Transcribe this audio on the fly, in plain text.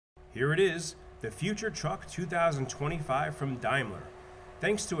Here it is, the Future Truck 2025 from Daimler.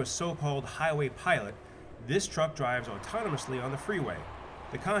 Thanks to a so-called highway pilot, this truck drives autonomously on the freeway.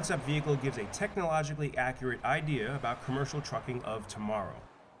 The concept vehicle gives a technologically accurate idea about commercial trucking of tomorrow.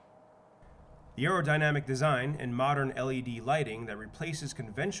 The aerodynamic design and modern LED lighting that replaces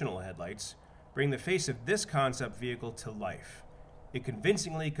conventional headlights bring the face of this concept vehicle to life. It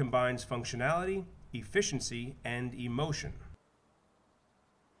convincingly combines functionality, efficiency, and emotion.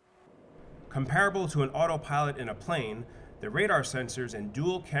 Comparable to an autopilot in a plane, the radar sensors and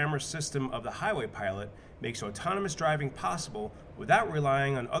dual camera system of the highway pilot makes autonomous driving possible without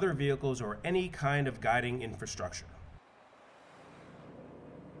relying on other vehicles or any kind of guiding infrastructure.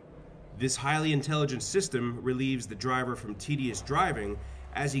 This highly intelligent system relieves the driver from tedious driving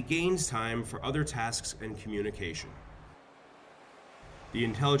as he gains time for other tasks and communication. The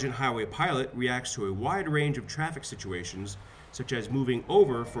intelligent highway pilot reacts to a wide range of traffic situations, such as moving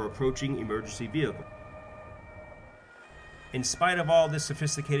over for approaching emergency vehicle. In spite of all this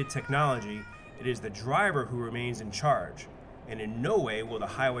sophisticated technology, it is the driver who remains in charge, and in no way will the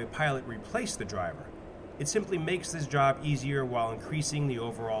highway pilot replace the driver. It simply makes this job easier while increasing the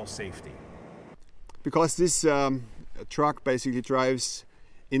overall safety. Because this truck basically drives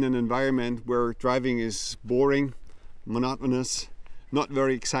in an environment where driving is boring, monotonous, not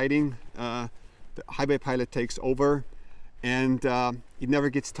very exciting, the highway pilot takes over and it never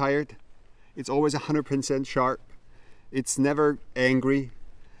gets tired. It's always 100% sharp. It's never angry.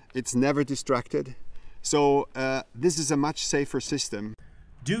 It's never distracted. So this is a much safer system.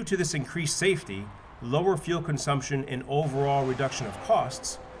 Due to this increased safety, lower fuel consumption, and overall reduction of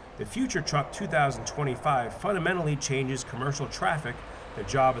costs, the Future Truck 2025 fundamentally changes commercial traffic, the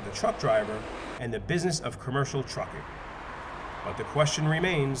job of the truck driver, and the business of commercial trucking. But the question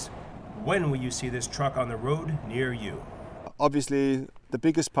remains, when will you see this truck on the road near you? Obviously, the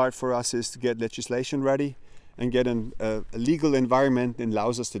biggest part for us is to get legislation ready and get a legal environment that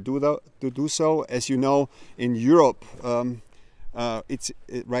allows us to do so. As you know, in Europe, it's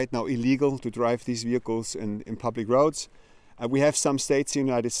right now illegal to drive these vehicles in public roads. We have some states in the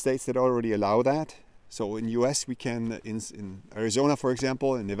United States that already allow that. So in US we can, in Arizona for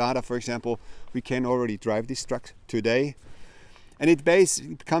example, in Nevada for example, we can already drive these trucks today. And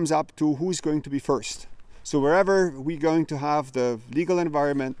it comes up to who's going to be first. So wherever we're going to have the legal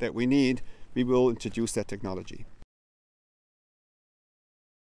environment that we need, we will introduce that technology.